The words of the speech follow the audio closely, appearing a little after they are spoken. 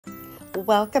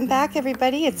Welcome back,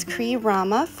 everybody. It's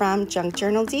Rama from Junk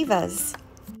Journal Divas.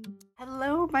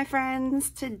 Hello, my friends.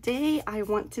 Today I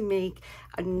want to make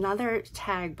another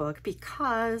tag book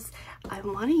because I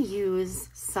want to use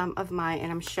some of my,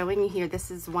 and I'm showing you here,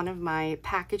 this is one of my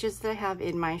packages that I have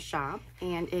in my shop,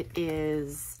 and it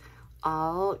is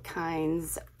all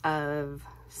kinds of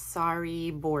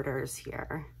Sari borders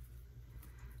here.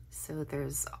 So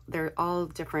they're all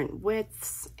different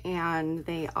widths, and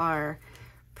they are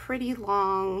pretty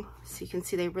long, so you can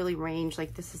see they really range.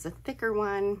 Like this is a thicker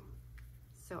one.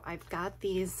 So I've got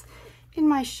these in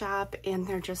my shop, and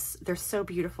they're so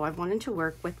beautiful. I wanted to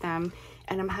work with them,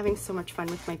 and I'm having so much fun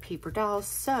with my paper dolls.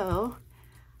 So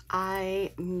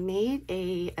I made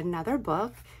another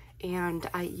book, and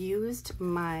I used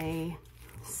my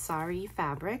Sari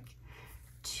fabric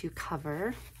to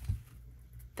cover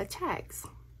the tags.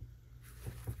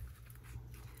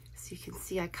 You can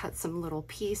see I cut some little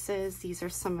pieces. These are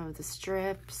some of the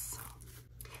strips.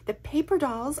 The paper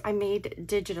dolls I made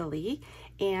digitally,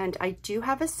 and I do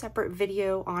have a separate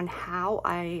video on how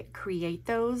I create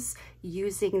those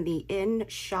using the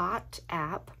InShot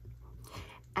app.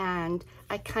 And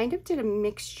I kind of did a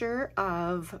mixture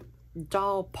of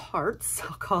doll parts,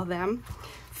 I'll call them,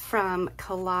 from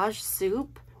Collage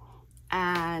Soup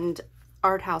and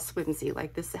House Whimsy.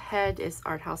 Like this head is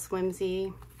House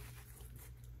Whimsy.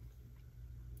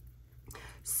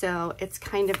 So it's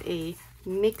kind of a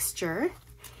mixture,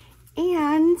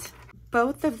 and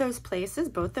both of those places,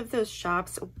 both of those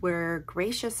shops were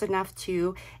gracious enough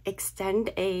to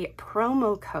extend a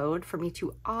promo code for me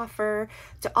to offer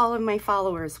to all of my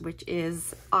followers, which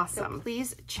is awesome. So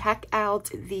please check out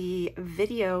the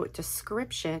video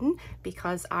description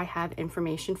because I have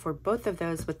information for both of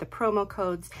those with the promo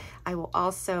codes. I will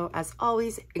also, as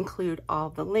always, include all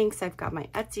the links. I've got my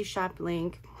Etsy shop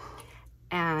link,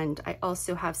 and I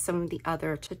also have some of the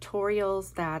other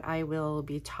tutorials that I will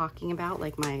be talking about,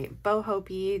 like my boho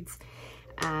beads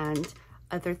and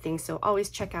other things. So always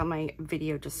check out my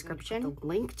video description. The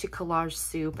link to Collage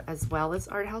Soup as well as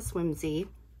House Whimsy.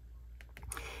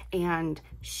 And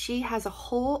she has a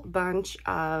whole bunch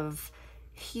of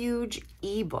huge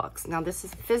ebooks. Now this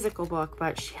is a physical book,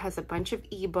 but she has a bunch of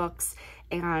ebooks,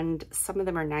 and some of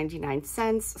them are 99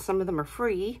 cents. Some of them are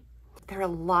free. They're a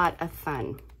lot of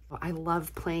fun. I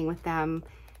love playing with them,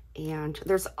 and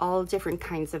there's all different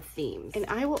kinds of themes. And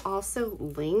I will also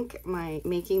link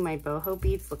making my boho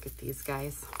beads. Look at these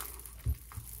guys.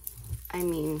 I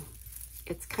mean,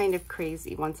 it's kind of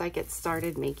crazy. Once I get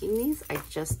started making these, I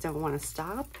just don't want to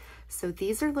stop. So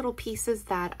these are little pieces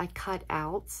that I cut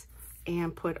out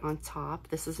and put on top.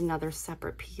 This is another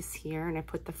separate piece here, and I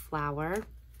put the flower.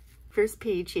 First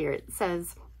page here, it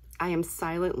says, "I am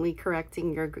silently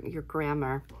correcting your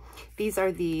grammar." These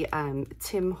are the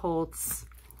Tim Holtz,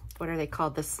 what are they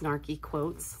called? The snarky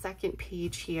quotes. Second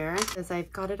page here says,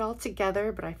 "I've got it all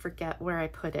together, but I forget where I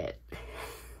put it."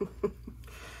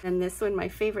 And this one, my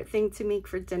favorite thing to make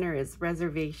for dinner is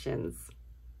reservations.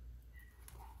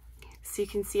 So you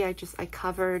can see I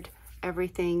covered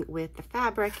everything with the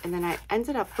fabric, and then I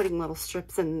ended up putting little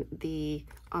strips on the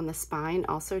spine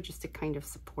also, just to kind of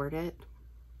support it.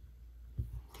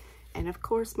 And of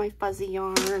course, my fuzzy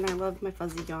yarn. I love my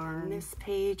fuzzy yarn. On this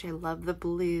page, I love the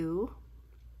blue.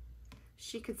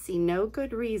 She could see no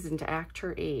good reason to act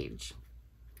her age.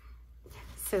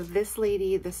 So this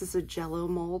lady, this is a Jello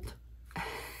mold.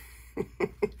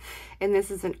 And this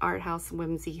is an House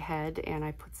Whimsy head, and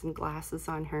I put some glasses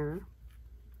on her.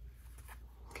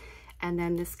 And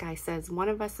then this guy says, "One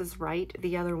of us is right,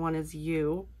 the other one is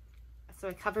you." So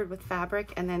I covered with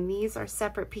fabric, and then these are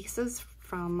separate pieces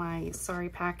from my Sari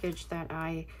package that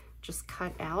I just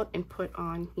cut out and put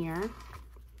on here.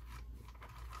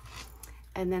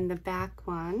 And then the back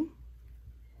one,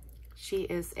 she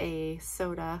is a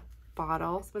soda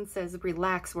bottle. This one says,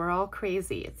 "Relax, we're all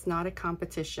crazy. It's not a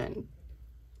competition."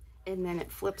 And then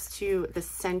it flips to the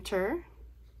center.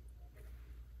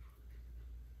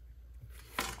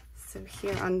 So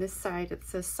here on this side, it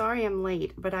says, "Sorry I'm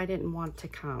late, but I didn't want to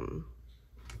come.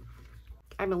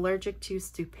 I'm allergic to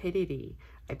stupidity.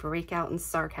 I break out in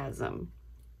sarcasm."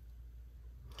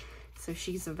 So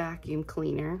she's a vacuum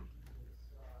cleaner.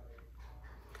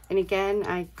 And again,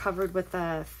 I covered with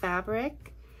the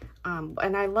fabric.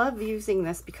 And I love using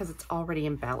this because it's already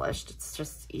embellished. It's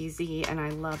just easy, and I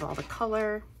love all the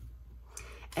color.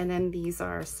 And then these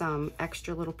are some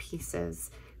extra little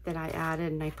pieces that I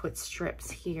added, and I put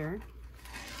strips here.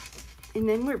 And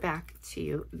then we're back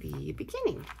to the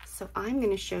beginning. So I'm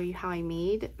going to show you how I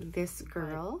made this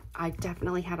girl. I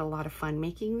definitely had a lot of fun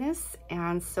making this,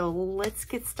 and so let's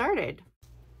get started.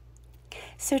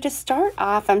 So to start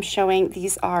off, I'm showing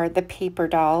these are the paper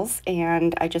dolls,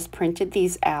 and I just printed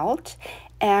these out.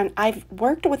 And I've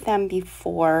worked with them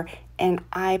before, and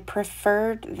I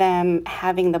preferred them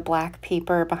having the black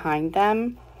paper behind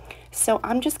them. So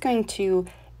I'm just going to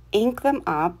ink them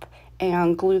up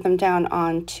and glue them down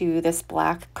onto this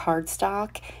black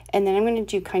cardstock. And then I'm going to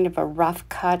do kind of a rough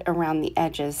cut around the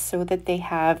edges so that they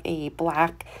have a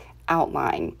black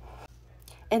outline.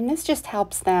 And this just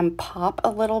helps them pop a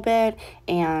little bit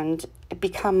and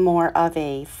become more of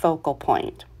a focal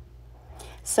point.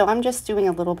 So I'm just doing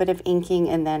a little bit of inking,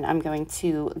 and then I'm going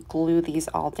to glue these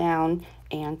all down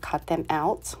and cut them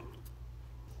out.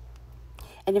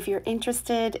 And if you're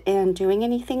interested in doing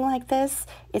anything like this,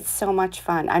 it's so much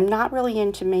fun. I'm not really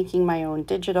into making my own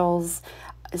digitals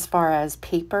as far as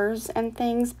papers and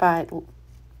things, but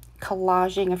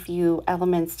collaging a few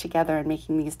elements together and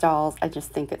making these dolls, I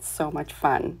just think it's so much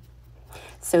fun.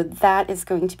 So that is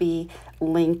going to be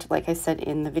linked, like I said,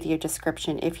 in the video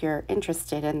description if you're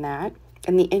interested in that.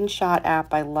 And the InShot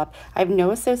app, I love. I have no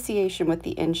association with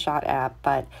the InShot app,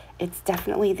 but it's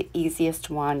definitely the easiest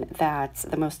one, that's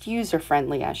the most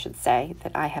user-friendly, I should say,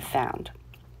 that I have found.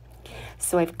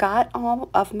 So I've got all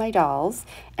of my dolls,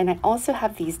 and I also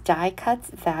have these die cuts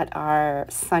that are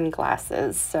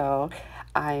sunglasses. So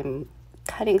I'm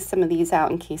cutting some of these out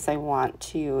in case I want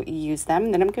to use them.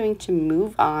 And then I'm going to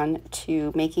move on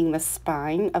to making the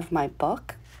spine of my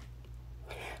book.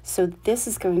 So this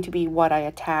is going to be what I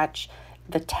attach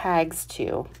the tags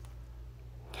to.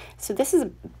 So this is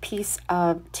a piece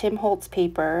of Tim Holtz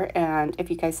paper, and if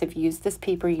you guys have used this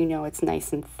paper, you know it's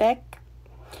nice and thick.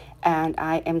 And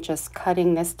I am just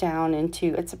cutting this down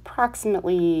into, it's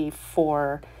approximately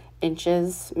 4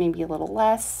 inches, maybe a little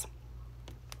less.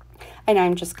 And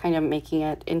I'm just kind of making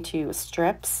it into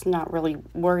strips, not really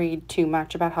worried too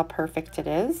much about how perfect it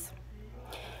is.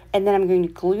 And then I'm going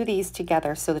to glue these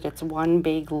together so that it's one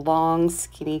big, long,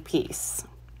 skinny piece.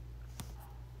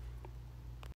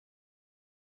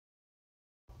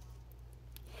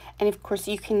 And of course,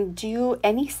 you can do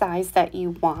any size that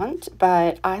you want,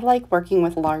 but I like working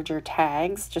with larger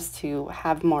tags just to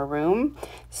have more room.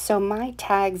 So my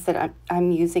tags that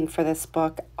I'm using for this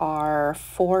book are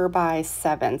 4 by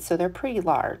 7, so they're pretty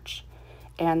large.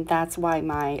 And that's why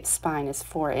my spine is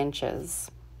 4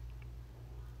 inches.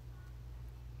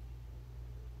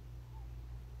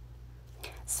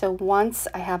 So once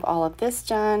I have all of this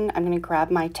done, I'm going to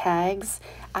grab my tags.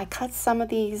 I cut some of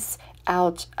these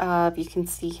out of, you can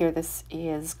see here, this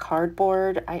is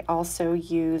cardboard. I also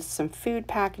used some food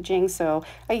packaging, so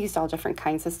I used all different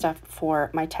kinds of stuff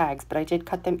for my tags, but I did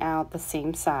cut them out the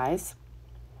same size.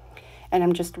 And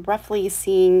I'm just roughly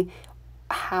seeing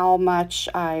how much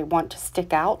I want to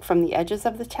stick out from the edges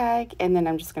of the tag, and then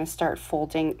I'm just going to start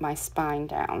folding my spine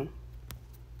down.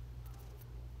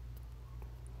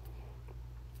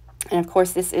 And of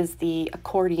course, this is the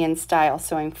accordion style,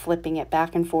 so I'm flipping it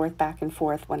back and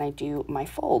forth when I do my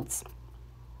folds.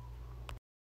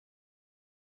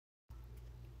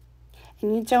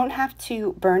 And you don't have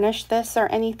to burnish this or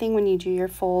anything when you do your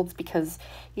folds, because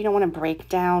you don't want to break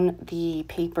down the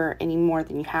paper any more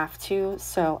than you have to,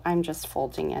 so I'm just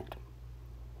folding it.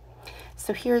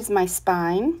 So here's my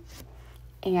spine,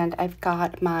 and I've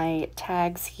got my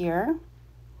tags here.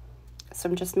 So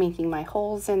I'm just making my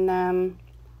holes in them.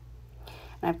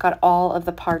 And I've got all of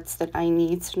the parts that I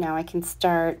need, so now I can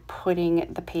start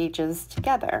putting the pages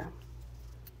together.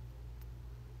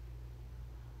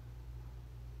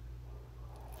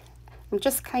 I'm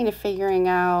just kind of figuring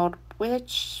out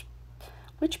which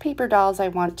paper dolls I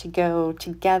want to go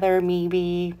together,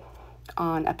 maybe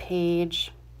on a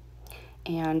page,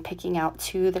 and picking out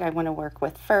 2 that I want to work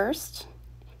with first,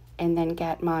 and then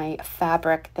get my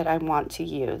fabric that I want to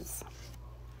use.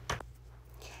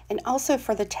 And also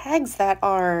for the tags that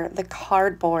are the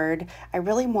cardboard, I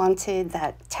really wanted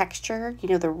that texture, you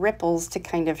know, the ripples to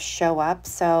kind of show up.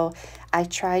 So I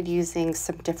tried using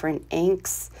some different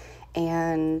inks,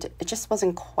 and it just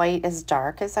wasn't quite as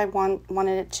dark as I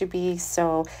wanted it to be.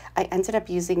 So I ended up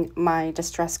using my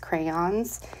distress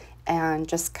crayons and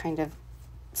just kind of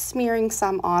smearing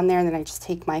some on there, and then I just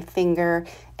take my finger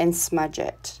and smudge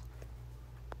it.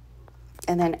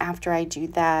 And then after I do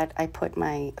that, I put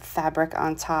my fabric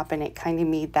on top, and it kind of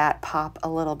made that pop a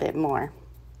little bit more.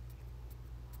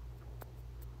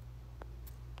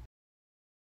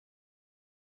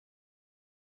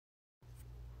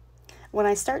 When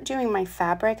I start doing my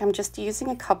fabric, I'm just using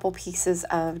a couple pieces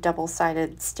of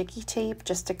double-sided sticky tape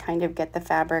just to kind of get the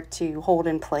fabric to hold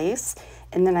in place.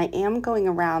 And then I am going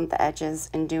around the edges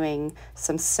and doing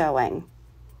some sewing.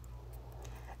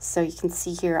 So you can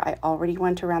see here, I already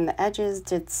went around the edges,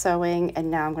 did sewing, and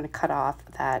now I'm going to cut off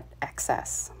that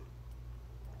excess.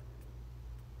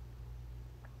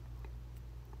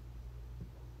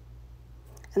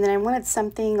 And then I wanted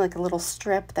something like a little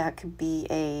strip that could be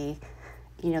a,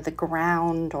 you know, the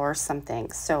ground or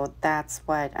something. So that's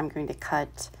what I'm going to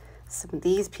cut some of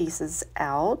these pieces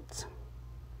out.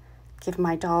 Give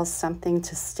my dolls something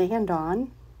to stand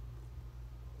on.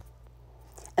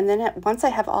 And then once I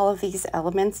have all of these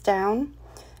elements down,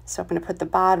 so I'm going to put the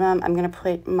bottom, I'm going to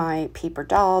put my paper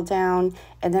doll down,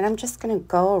 and then I'm just going to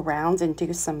go around and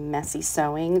do some messy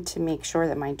sewing to make sure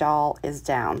that my doll is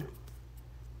down.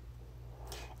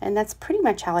 And that's pretty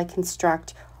much how I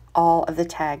construct all of the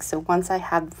tags. So once I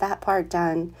have that part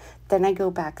done, then I go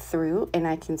back through and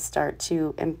I can start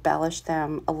to embellish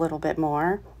them a little bit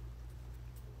more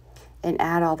and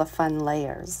add all the fun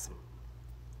layers.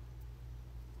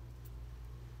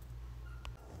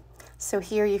 So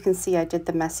here you can see I did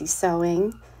the messy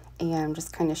sewing, and I'm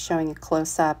just kind of showing a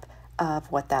close-up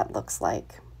of what that looks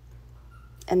like.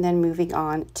 And then moving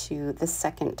on to the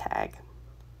second tag.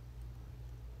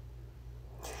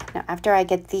 Now after I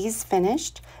get these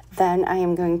finished, then I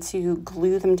am going to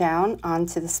glue them down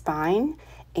onto the spine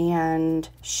and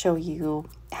show you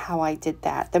how I did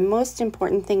that. The most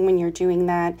important thing when you're doing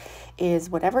that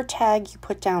is whatever tag you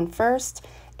put down first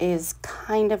is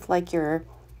kind of like your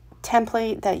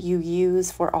template that you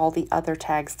use for all the other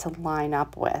tags to line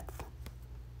up with.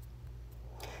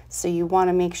 So you want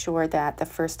to make sure that the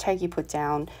first tag you put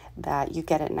down, that you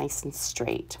get it nice and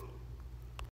straight.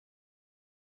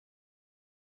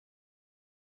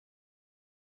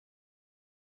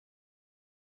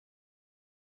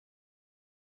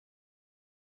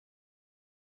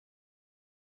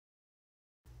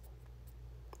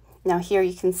 Now here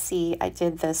you can see I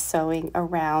did the sewing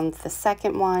around the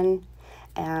second one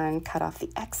and cut off the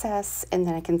excess, and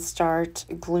then I can start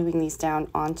gluing these down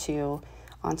onto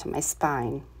my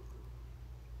spine.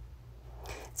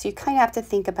 So you kind of have to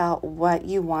think about what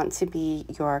you want to be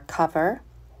your cover,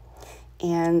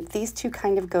 and these two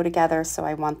kind of go together, so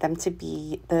I want them to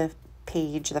be the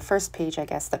page, the first page I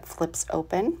guess, that flips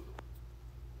open.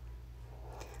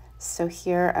 So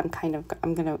here I'm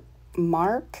going to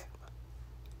mark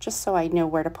just so I know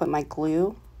where to put my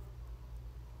glue,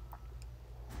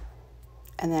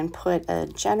 and then put a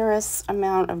generous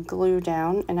amount of glue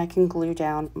down, and I can glue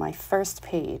down my first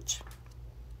page.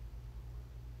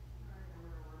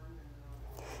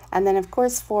 And then of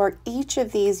course for each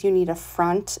of these you need a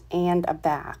front and a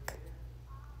back.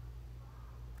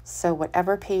 So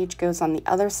whatever page goes on the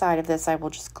other side of this, I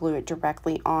will just glue it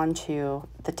directly onto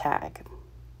the tag.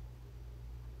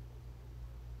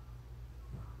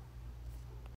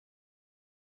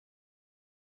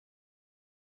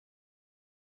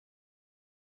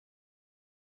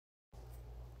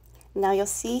 Now you'll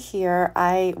see here,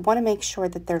 I want to make sure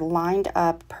that they're lined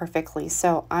up perfectly.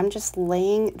 So I'm just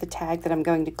laying the tag that I'm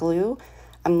going to glue.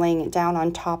 I'm laying it down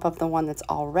on top of the one that's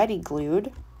already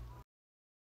glued.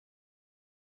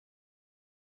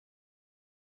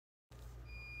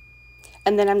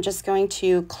 And then I'm just going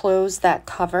to close that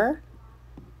cover,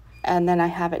 and then I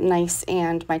have it nice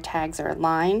and my tags are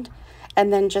aligned.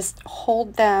 And then just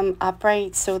hold them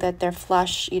upright so that they're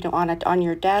flush, you know, on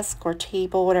your desk or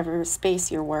table, whatever space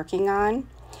you're working on.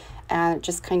 And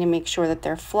just kind of make sure that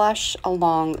they're flush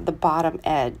along the bottom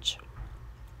edge.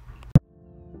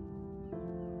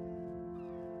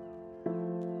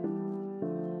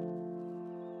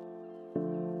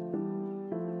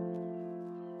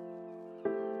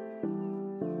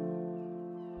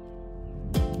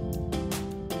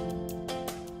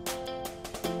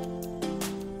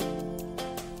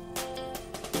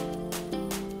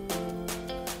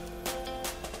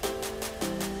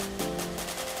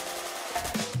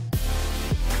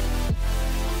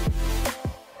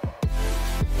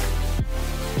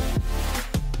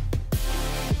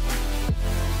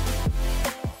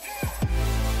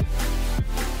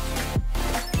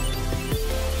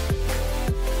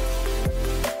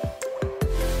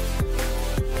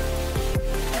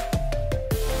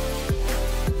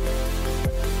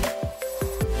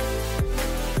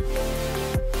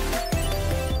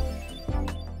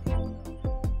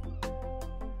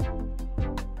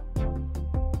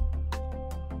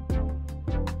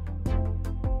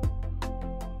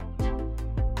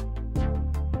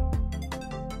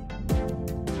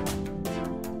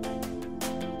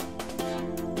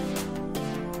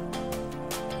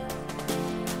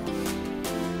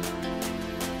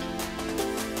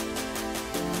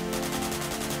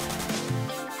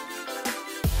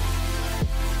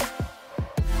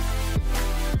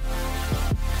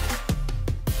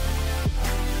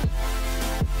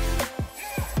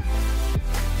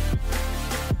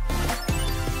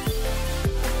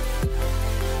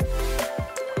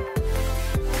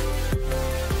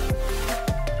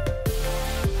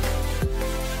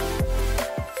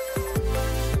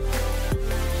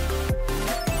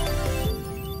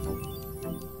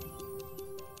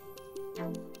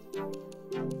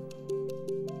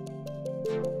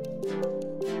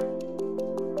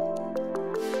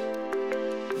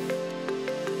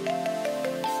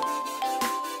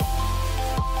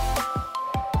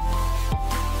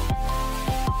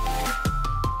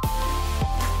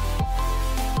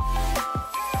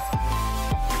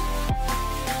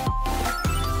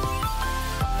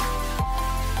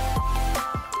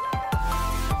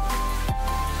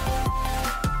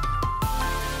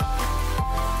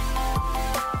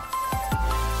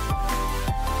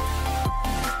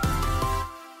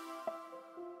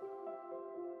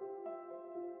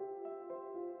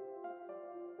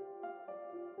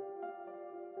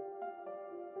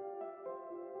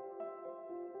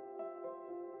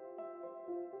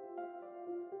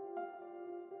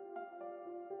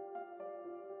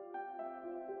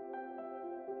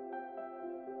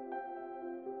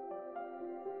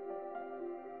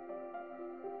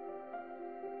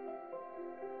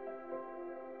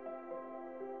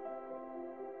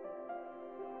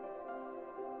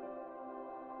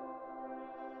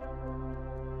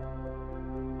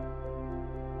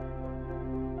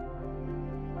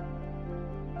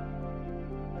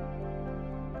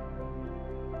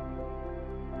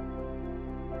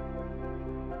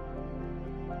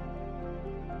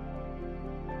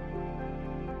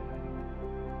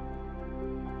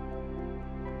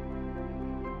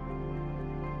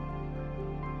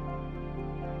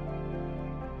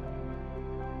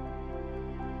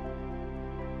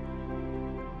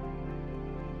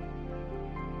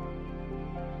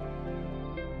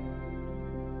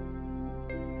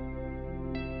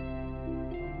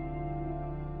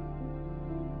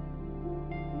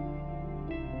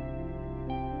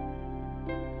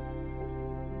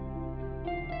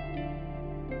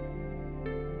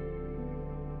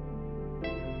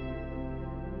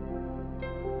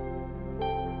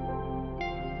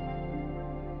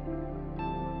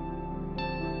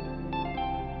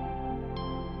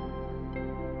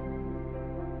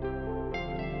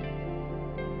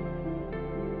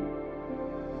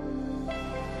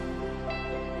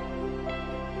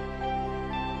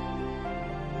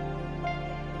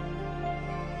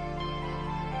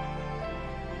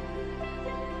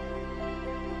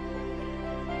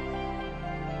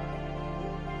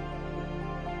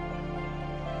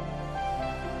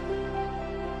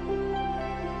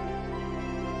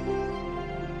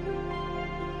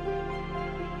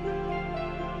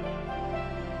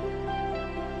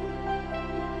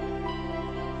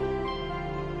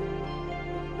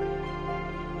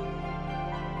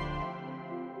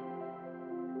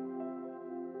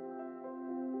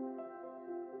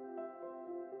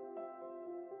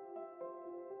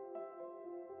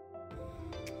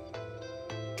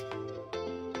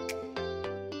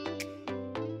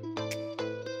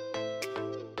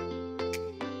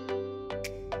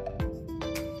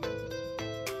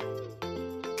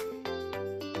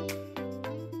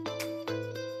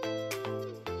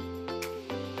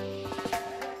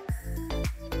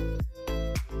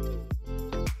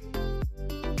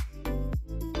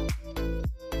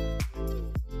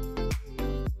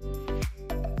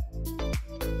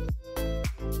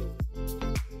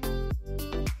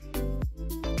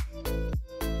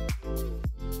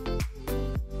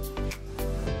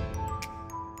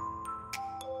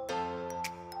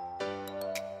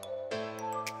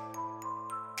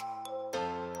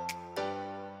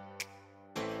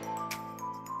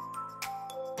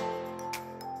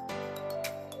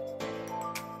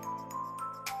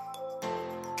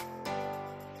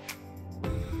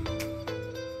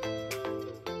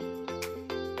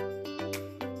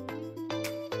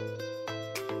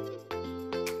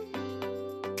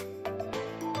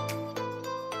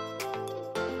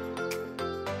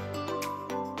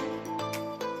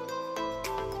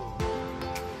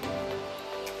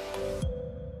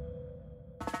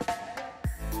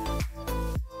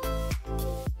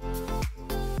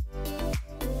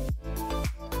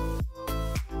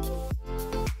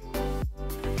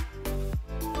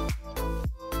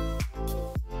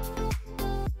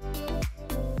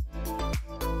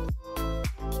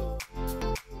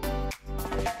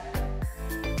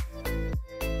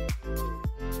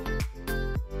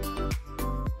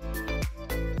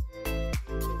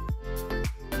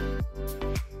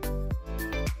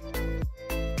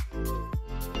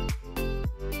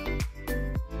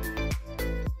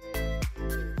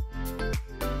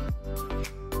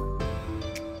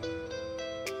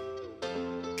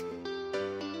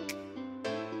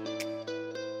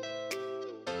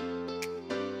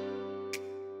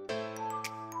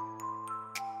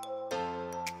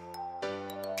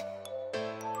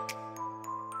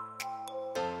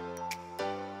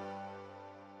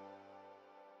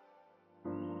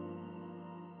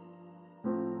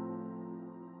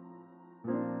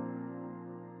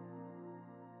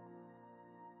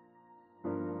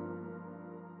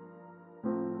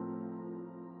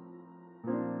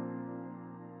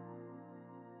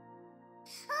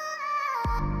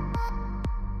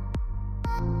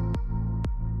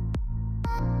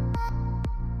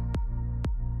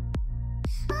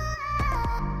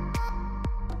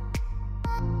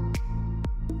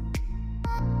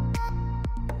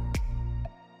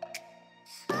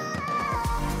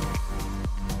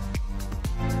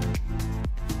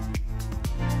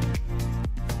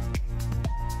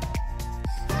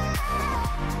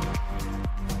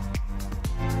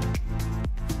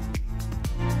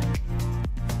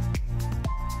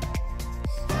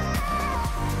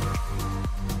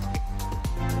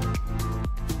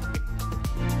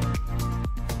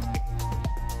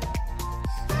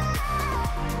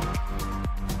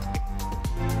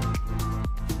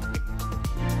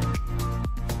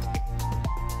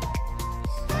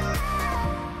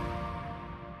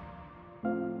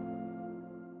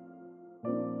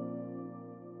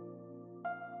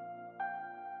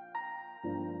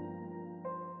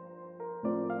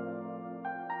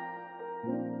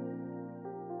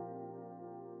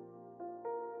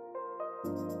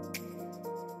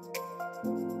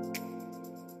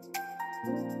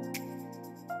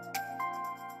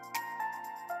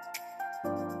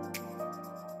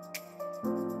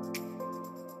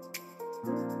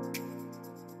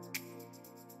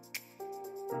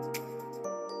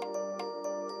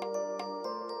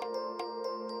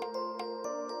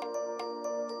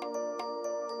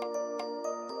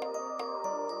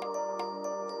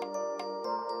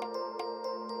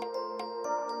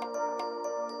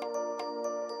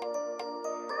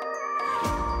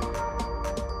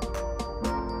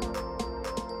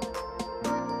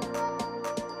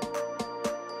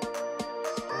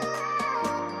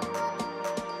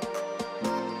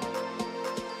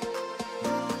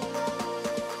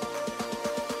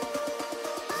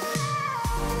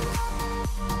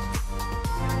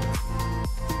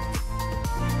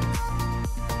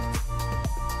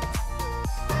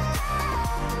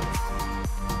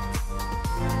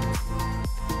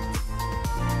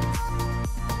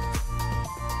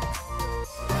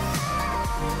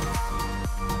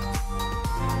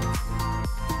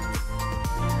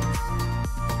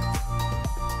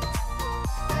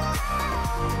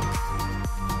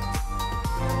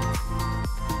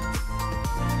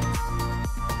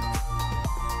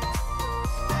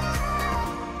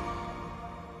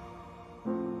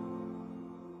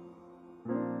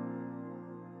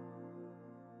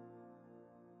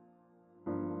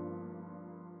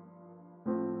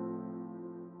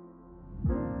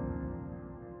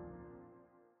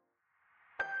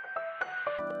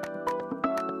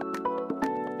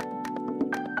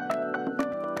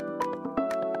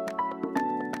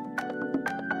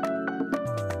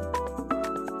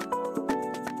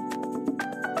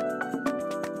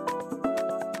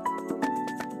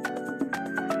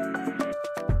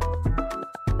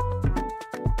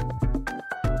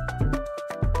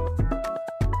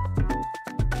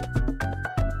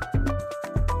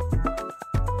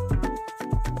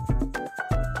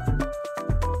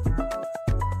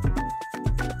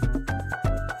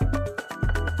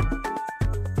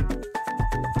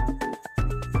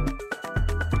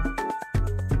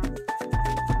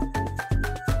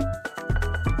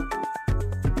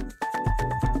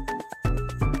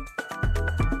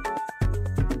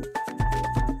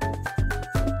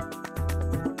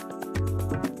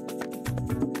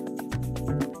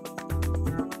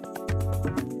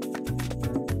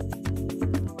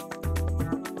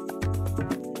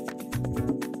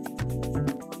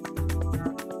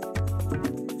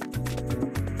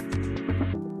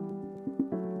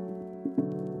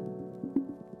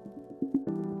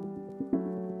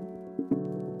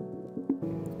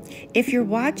 If you're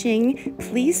watching,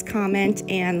 please comment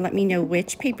and let me know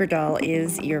which paper doll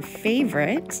is your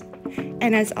favorite.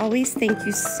 And as always, thank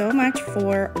you so much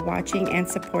for watching and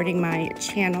supporting my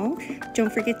channel.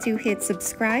 Don't forget to hit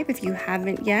subscribe if you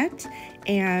haven't yet.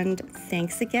 And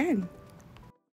thanks again.